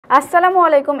আসসালামু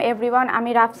আলাইকুম এভরিওয়ান,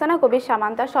 আমি রাফসানা কবির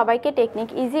সামান্তা। সবাইকে টেকনিক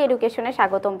ইজি এডুকেশনে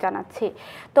স্বাগতম জানাচ্ছি।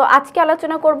 তো আজকে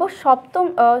আলোচনা করব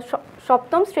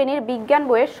সপ্তম শ্রেণীর বিজ্ঞান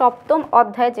বইয়ের সপ্তম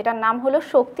অধ্যায়, যেটার নাম হলো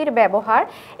শক্তির ব্যবহার।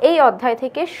 এই অধ্যায়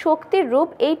থেকে শক্তির রূপ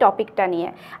এই টপিকটা নিয়ে।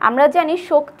 আমরা জানি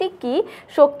শক্তি কি,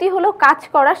 শক্তি হলো কাজ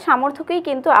করার সামর্থ্যকেই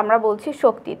কিন্তু আমরা বলছি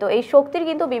শক্তি। তো এই শক্তির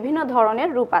কিন্তু বিভিন্ন ধরনের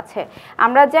রূপ আছে।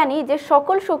 আমরা জানি যে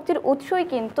সকল শক্তির উৎসই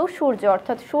কিন্তু সূর্য,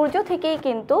 অর্থাৎ সূর্য থেকেই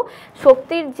কিন্তু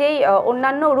শক্তির যেই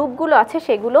অন্যান্য রূপগুলো আছে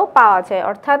সেগুলো পাওয়া যায়।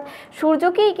 অর্থাৎ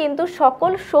সূর্যকেই কিন্তু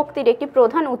সকল শক্তির একটি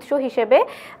প্রধান উৎস হিসেবে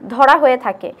ধরা হয়ে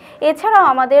থাকে। এছাড়াও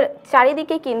আমাদের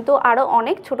চারিদিকে কিন্তু আরও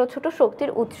অনেক ছোট ছোট শক্তির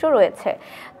উৎস রয়েছে।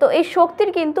 তো এই শক্তির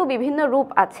কিন্তু বিভিন্ন রূপ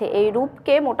আছে। এই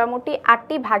রূপকে মোটামুটি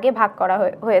 8টি ভাগে ভাগ করা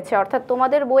হয়েছে। অর্থাৎ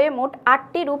তোমাদের বইয়ে মোট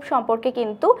 8টি রূপ সম্পর্কে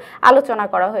কিন্তু আলোচনা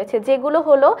করা হয়েছে, যেগুলো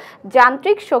হলো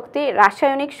যান্ত্রিক শক্তি,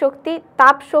 রাসায়নিক শক্তি,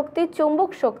 তাপ শক্তি,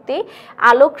 চুম্বক শক্তি,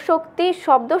 আলোক শক্তি,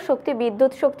 শব্দ শক্তি,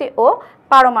 বিদ্যুৎ শক্তি ও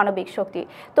পারমাণবিক শক্তি।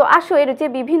 তো আসো এর যে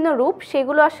বিভিন্ন রূপ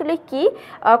সেগুলো আসলে কি,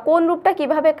 কোন রূপটা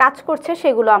কিভাবে কাজ করছে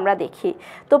সেগুলো আমরা দেখি।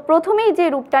 তো প্রথমেই যে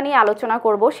রূপটা নিয়ে আলোচনা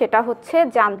করব সেটা হচ্ছে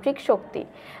যান্ত্রিক শক্তি।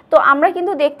 তো আমরা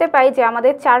কিন্তু দেখতে পাই যে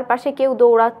আমাদের চারপাশে কেউ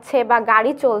দৌড়াচ্ছে বা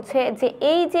গাড়ি চলছে, যে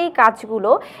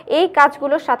এই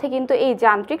কাজগুলোর সাথে কিন্তু এই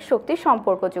যান্ত্রিক শক্তি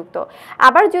সম্পর্কযুক্ত।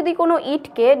 আবার যদি কোনো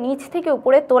ইটকে নিচ থেকে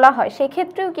উপরে তোলা হয়,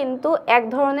 সেক্ষেত্রেও কিন্তু এক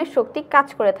ধরনের শক্তি কাজ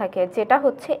করে থাকে, যেটা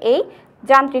হচ্ছে এই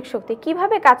যান্ত্রিক শক্তি।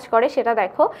 কিভাবে কাজ করে সেটা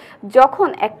দেখো। যখন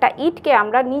একটা ইটকে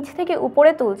আমরা নিচ থেকে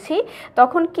উপরে তুলছি,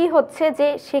 তখন কি হচ্ছে যে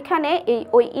সেখানে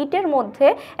ওই ইটের মধ্যে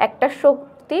একটা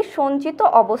শক্তি সঞ্চিত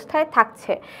অবস্থায়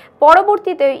থাকছে।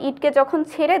 পরবর্তীতে ইটকে যখন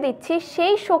ছেড়ে দিচ্ছি,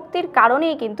 সেই শক্তির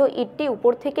কারণেই কিন্তু ইটটি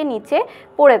উপর থেকে নিচে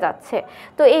পড়ে যাচ্ছে।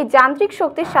 তো এই যান্ত্রিক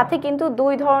শক্তির সাথে কিন্তু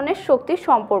দুই ধরনের শক্তি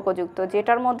সম্পর্কযুক্ত,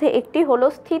 যেটার মধ্যে একটি হলো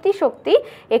স্থিতিশক্তি,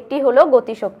 একটি হলো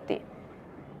গতিশক্তি।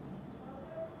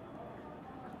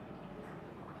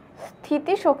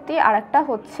 স্থিতিশক্তি আর একটা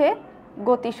হচ্ছে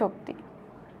গতিশক্তি।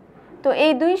 তো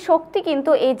এই দুই শক্তি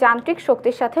কিন্তু এই যান্ত্রিক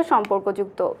শক্তির সাথে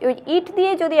সম্পর্কযুক্ত। ওই ইট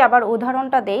দিয়ে যদি আবার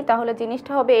উদাহরণটা দেই, তাহলে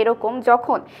জিনিসটা হবে এরকম।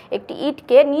 যখন একটি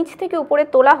ইটকে নিচ থেকে উপরে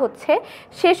তোলা হচ্ছে,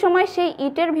 সে সময় সেই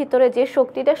ইটের ভিতরে যে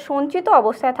শক্তিটা সঞ্চিত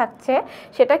অবস্থায় থাকছে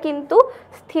সেটা কিন্তু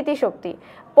স্থিতিশক্তি।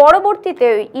 পরবর্তীতে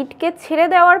ওই ইটকে ছেড়ে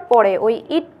দেওয়ার পরে ওই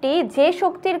ইটটি যে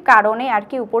শক্তির কারণে আর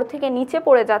কি উপর থেকে নিচে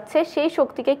পড়ে যাচ্ছে, সেই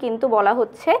শক্তিকে কিন্তু বলা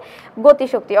হচ্ছে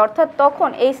গতিশক্তি। অর্থাৎ তখন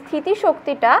এই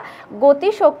স্থিতিশক্তিটা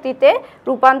গতিশক্তিতে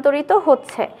রূপান্তরিত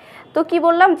হচ্ছে। তো কি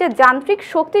বললাম, যে যান্ত্রিক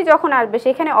শক্তি যখন আসবে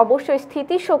সেখানে অবশ্যই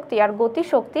স্থিতিশক্তি আর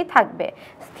গতিশক্তি থাকবে।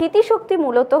 স্থিতিশক্তি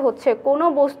মূলত হচ্ছে কোনো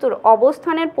বস্তুর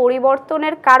অবস্থানের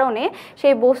পরিবর্তনের কারণে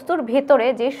সেই বস্তুর ভেতরে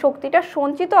যে শক্তিটা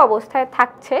সঞ্চিত অবস্থায়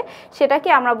থাকছে সেটাকে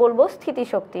আমরা বলবো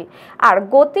স্থিতিশক্তি। আর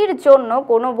গতির জন্য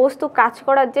কোনো বস্তু কাজ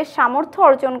করার যে সামর্থ্য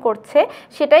অর্জন করছে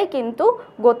সেটাই কিন্তু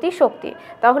গতিশক্তি।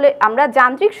 তাহলে আমরা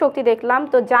যান্ত্রিক শক্তি দেখলাম।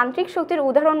 তো যান্ত্রিক শক্তির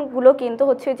উদাহরণগুলো কিন্তু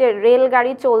হচ্ছে যে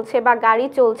রেলগাড়ি চলছে বা গাড়ি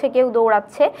চলছে, কেউ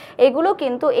দৌড়াচ্ছে, এগুলো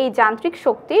কিন্তু এই যান্ত্রিক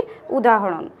শক্তির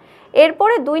উদাহরণ।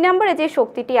 এরপরে 2 নম্বরে যে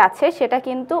শক্তিটি আছে সেটা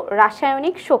কিন্তু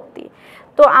রাসায়নিক শক্তি।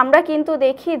 তো আমরা কিন্তু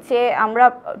দেখি যে আমরা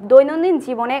দৈনন্দিন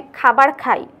জীবনে খাবার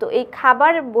খাই, তো এই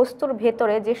খাবার বস্তুর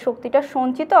ভেতরে যে শক্তিটা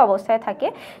সঞ্চিত অবস্থায় থাকে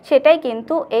সেটাই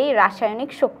কিন্তু এই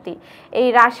রাসায়নিক শক্তি। এই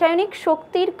রাসায়নিক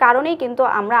শক্তির কারণেই কিন্তু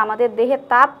আমরা আমাদের দেহে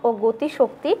তাপ ও গতি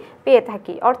শক্তি পেয়ে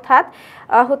থাকি। অর্থাৎ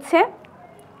হচ্ছে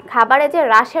খাবারে যে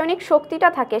রাসায়নিক শক্তিটা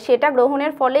থাকে সেটা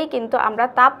গ্রহণের ফলেই কিন্তু আমরা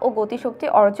তাপ ও গতিশক্তি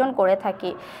অর্জন করে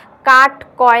থাকি। কাঠ,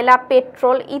 কয়লা,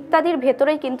 পেট্রোল ইত্যাদির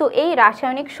ভেতরেই কিন্তু এই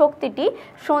রাসায়নিক শক্তিটি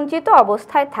সঞ্চিত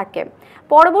অবস্থায় থাকে।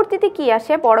 পরবর্তীতে কি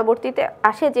আসে? পরবর্তীতে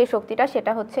আসে যে শক্তিটা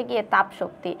সেটা হচ্ছে গিয়ে তাপ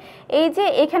শক্তি। এই যে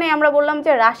এখানে আমরা বললাম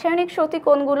যে রাসায়নিক শক্তি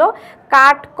কোনগুলো,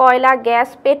 কাঠ, কয়লা, গ্যাস,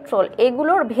 পেট্রোল,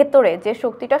 এগুলোর ভেতরে যে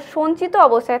শক্তিটা সঞ্চিত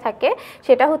অবস্থায় থাকে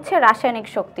সেটা হচ্ছে রাসায়নিক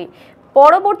শক্তি।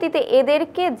 পরবর্তীতে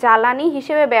এদেরকে জ্বালানি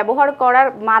হিসেবে ব্যবহার করার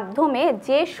মাধ্যমে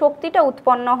যে শক্তিটা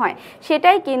উৎপন্ন হয়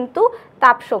সেটাই কিন্তু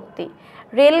তাপশক্তি।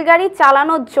 রেলগাড়ি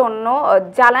চালানোর জন্য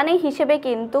জ্বালানি হিসেবে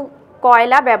কিন্তু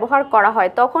কয়লা ব্যবহার করা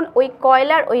হয়, তখন ওই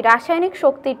কয়লার ওই রাসায়নিক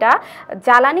শক্তিটা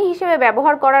জ্বালানি হিসেবে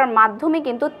ব্যবহার করার মাধ্যমে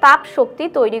কিন্তু তাপ শক্তি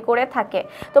তৈরি করে থাকে।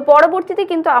 তো পরবর্তীতে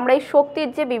কিন্তু আমরা এই শক্তির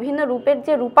যে বিভিন্ন রূপের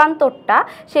যে রূপান্তরটা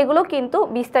সেগুলো কিন্তু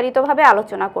বিস্তারিতভাবে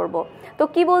আলোচনা করব। তো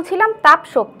কি বলছিলাম, তাপ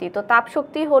শক্তি। তো তাপ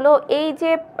শক্তি হলো এই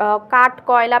যে কাঠ,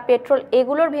 কয়লা, পেট্রোল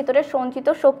এগুলোর ভিতরে সঞ্চিত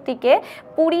শক্তিকে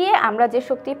পুড়িয়ে আমরা যে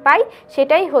শক্তি পাই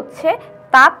সেটাই হচ্ছে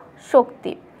তাপ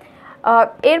শক্তি।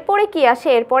 এরপরে কি আসে?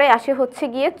 এরপরে আসে হচ্ছে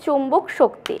গিয়ে চুম্বক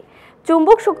শক্তি।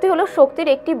 চুম্বক শক্তি হলো শক্তির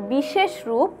একটি বিশেষ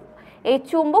রূপ। এই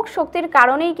চুম্বক শক্তির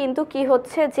কারণেই কিন্তু কি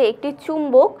হচ্ছে যে একটি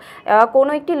চুম্বক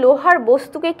কোনো একটি লোহার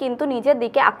বস্তুকে কিন্তু নিজের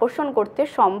দিকে আকর্ষণ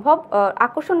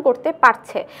করতে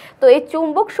পারছে। তো এই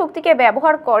চুম্বক শক্তিকে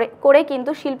ব্যবহার করে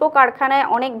কিন্তু শিল্প কারখানায়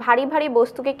অনেক ভারী ভারী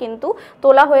বস্তুকে কিন্তু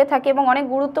তোলা হয়ে থাকে এবং অনেক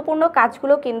গুরুত্বপূর্ণ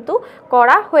কাজগুলো কিন্তু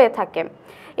করা হয়ে থাকে।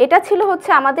 এটা ছিল হচ্ছে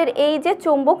আমাদের এই যে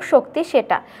চুম্বক শক্তি,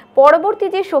 সেটা। পরবর্তী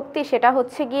যে শক্তি সেটা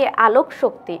হচ্ছে গিয়ে আলোক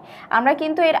শক্তি। আমরা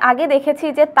কিন্তু এর আগে দেখেছি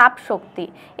যে তাপ শক্তি,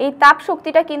 এই তাপ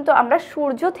শক্তিটা কিন্তু আমরা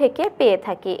সূর্য থেকে পেয়ে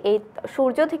থাকি। এই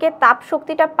সূর্য থেকে তাপ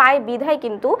শক্তিটা পাই বিধায়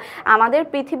কিন্তু আমাদের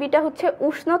পৃথিবীটা হচ্ছে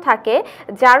উষ্ণ থাকে,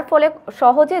 যার ফলে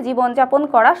সহজে জীবনযাপন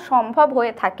করা সম্ভব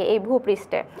হয়ে থাকে এই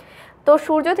ভূপৃষ্ঠে। তো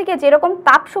সূর্য থেকে যেরকম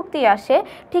তাপ শক্তি আসে,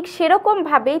 ঠিক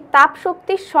সেরকমভাবেই তাপ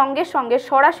শক্তির সঙ্গে সঙ্গে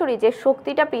সরাসরি যে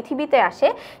শক্তিটা পৃথিবীতে আসে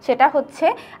সেটা হচ্ছে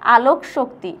আলোক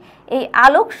শক্তি। এই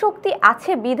আলোক শক্তি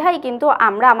আছে বিধায় কিন্তু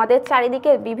আমরা আমাদের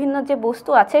চারিদিকে বিভিন্ন যে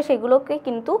বস্তু আছে সেগুলোকে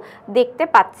কিন্তু দেখতে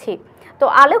পাচ্ছি। তো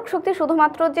আলোক শক্তি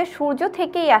শুধুমাত্র যে সূর্য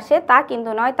থেকেই আসে তা কিন্তু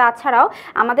নয়, তাছাড়াও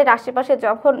আমাদের আশেপাশে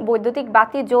যখন বৈদ্যুতিক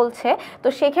বাতি জ্বলছে তো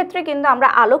সেক্ষেত্রে কিন্তু আমরা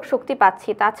আলোক শক্তি পাচ্ছি।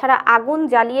 তাছাড়া আগুন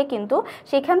জ্বালিয়ে কিন্তু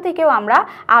সেখান থেকেও আমরা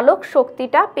আলোক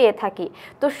শক্তিটা পেয়ে থাকি।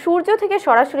 তো সূর্য থেকে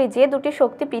সরাসরি যে দুটি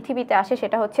শক্তি পৃথিবীতে আসে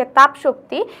সেটা হচ্ছে তাপ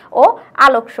শক্তি ও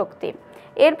আলোক শক্তি।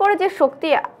 এরপরে যে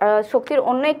শক্তির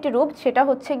অন্য একটি রূপ সেটা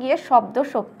হচ্ছে গিয়ে শব্দ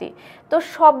শক্তি। তো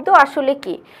শব্দ আসলে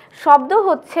কি? শব্দ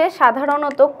হচ্ছে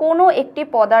সাধারণত কোনো একটি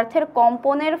পদার্থের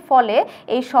কম্পনের ফলে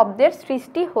এই শব্দের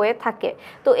সৃষ্টি হয়ে থাকে।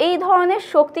 তো এই ধরনের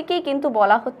শক্তিকেই কিন্তু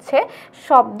বলা হচ্ছে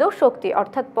শব্দ শক্তি,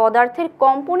 অর্থাৎ পদার্থের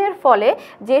কম্পনের ফলে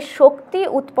যে শক্তি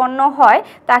উৎপন্ন হয়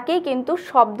তাকেই কিন্তু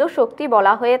শব্দ শক্তি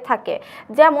বলা হয়ে থাকে।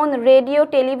 যেমন রেডিও,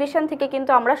 টেলিভিশন থেকে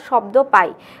কিন্তু আমরা শব্দ পাই।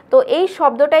 তো এই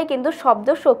শব্দটাই কিন্তু শব্দ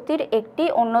শক্তির একটি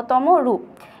অন্যতম রূপ।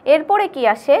 এরপরে কি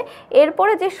আসে?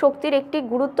 এরপরে যে শক্তির একটি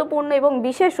গুরুত্বপূর্ণ এবং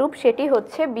বিশেষ রূপ সেটি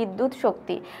হচ্ছে বিদ্যুৎ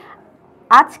শক্তি।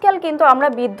 আজকাল কিন্তু আমরা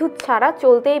বিদ্যুৎ ছাড়া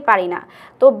চলতেই পারি না।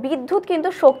 তো বিদ্যুৎ কিন্তু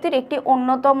শক্তির একটি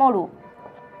অন্যতম রূপ।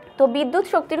 তো বিদ্যুৎ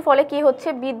শক্তির ফলে কি হচ্ছে?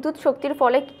 বিদ্যুৎ শক্তির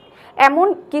ফলে এমন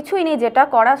কিছুই নেই যেটা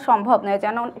করা সম্ভব নয়,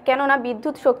 কেননা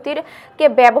বিদ্যুৎ শক্তিরকে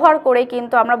ব্যবহার করে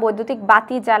কিন্তু আমরা বৈদ্যুতিক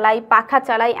বাতি জ্বালাই, পাখা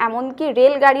চালাই, এমনকি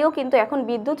রেলগাড়িও কিন্তু এখন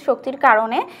বিদ্যুৎ শক্তির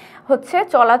কারণে হচ্ছে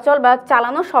চলাচল বা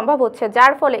চালানো সম্ভব হচ্ছে,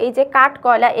 যার ফলে এই যে কাঠ,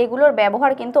 কয়লা এগুলোর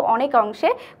ব্যবহার কিন্তু অনেক অংশে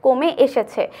কমে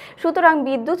এসেছে। সুতরাং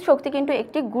বিদ্যুৎ শক্তি কিন্তু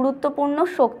একটি গুরুত্বপূর্ণ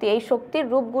শক্তি। এই শক্তির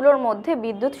রূপগুলোর মধ্যে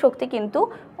বিদ্যুৎ শক্তি কিন্তু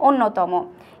অন্যতম।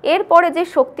 এরপরে যে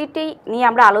শক্তিটি নিয়ে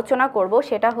আমরা আলোচনা করব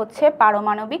সেটা হচ্ছে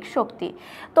পারমাণবিক শক্তি।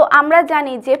 তো আমরা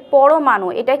জানি যে পরমাণু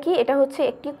এটা কি? এটা হচ্ছে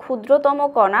একটি ক্ষুদ্রতম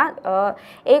কণা।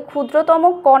 এই ক্ষুদ্রতম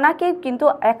কণাকে কিন্তু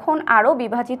এখন আরও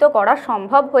বিভাজিত করা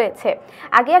সম্ভব হয়েছে।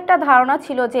 আগে একটা ধারণা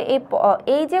ছিল যে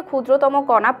এই যে ক্ষুদ্রতম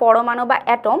কণা পরমাণু বা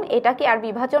অ্যাটম, এটাকে আর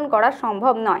বিভাজন করা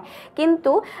সম্ভব নয়,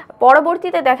 কিন্তু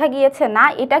পরবর্তীতে দেখা গিয়েছে না,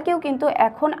 এটাকেও কিন্তু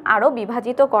এখন আরও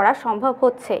বিভাজিত করা সম্ভব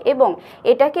হচ্ছে এবং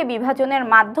এটাকে বিভাজনের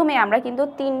মাধ্যমে আমরা কিন্তু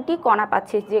তিনটি কণা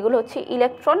পাচ্ছি, যেগুলো হচ্ছে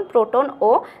ইলেকট্রন, প্রোটন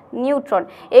ও নিউট্রন।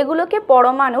 এগুলোকে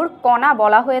পরমাণুর কণা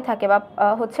বলা হয়ে থাকে বা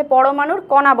হচ্ছে পরমাণুর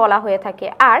কণা বলা হয়ে থাকে।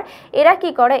 আর এরা কি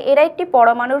করে? এরা একটি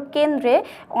পরমাণুর কেন্দ্রে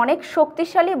অনেক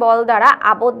শক্তিশালী বল দ্বারা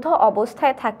আবদ্ধ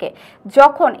অবস্থায় থাকে।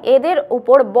 যখন এদের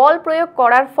উপর বল প্রয়োগ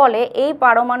করার ফলে এই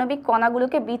পারমাণবিক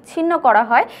কণাগুলোকে বিচ্ছিন্ন করা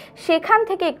হয়, সেখান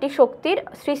থেকে একটি শক্তির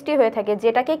সৃষ্টি হয়ে থাকে,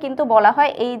 যেটাকে কিন্তু বলা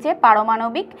হয় এই যে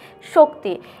পারমাণবিক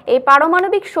শক্তি। এই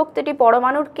পারমাণবিক শক্তিটি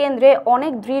পরমাণুর কেন্দ্রে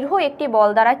অনেক দৃঢ় একটি বল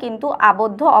দ্বারা কিন্তু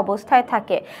আবদ্ধ অবস্থায়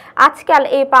থাকে। আজকাল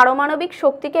এই পারমাণবিক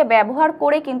শক্তিকে ব্যবহার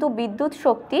করে কিন্তু বিদ্যুৎ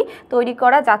শক্তি তৈরি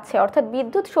করা যাচ্ছে, অর্থাৎ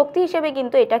বিদ্যুৎ শক্তি হিসেবে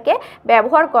কিন্তু এটাকে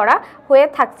ব্যবহার করা হয়ে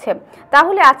থাকছে।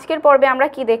 তাহলে আজকের পর্বে আমরা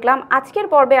কি দেখলাম? আজকের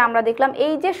পর্বে আমরা দেখলাম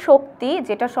এই যে শক্তি,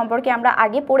 যেটা সম্পর্কে আমরা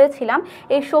আগে পড়েছিলাম,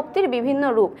 এই শক্তির বিভিন্ন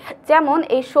রূপ। যেমন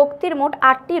এই শক্তির মোট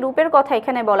 8টি রূপের কথা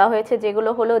এখানে বলা হয়েছে,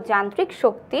 যেগুলো হলো যান্ত্রিক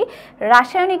শক্তি,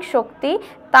 রাসায়নিক শক্তি,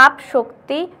 তাপ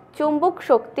শক্তি, চুম্বক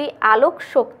শক্তি, আলোক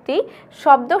শক্তি,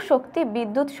 শব্দ শক্তি,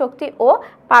 বিদ্যুৎ শক্তি ও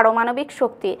পারমাণবিক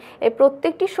শক্তি। এই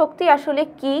প্রত্যেকটি শক্তি আসলে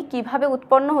কিভাবে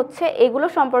উৎপন্ন হচ্ছে এগুলো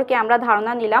সম্পর্কে আমরা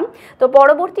ধারণা নিলাম। তো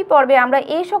পরবর্তী পর্বে আমরা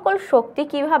এই সকল শক্তি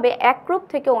কিভাবে এক রূপ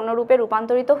থেকে অন্য রূপে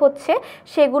রূপান্তরিত হচ্ছে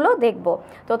সেগুলো দেখব।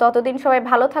 তো ততদিন সবাই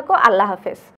ভালো থাকো। আল্লাহ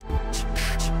হাফেজ।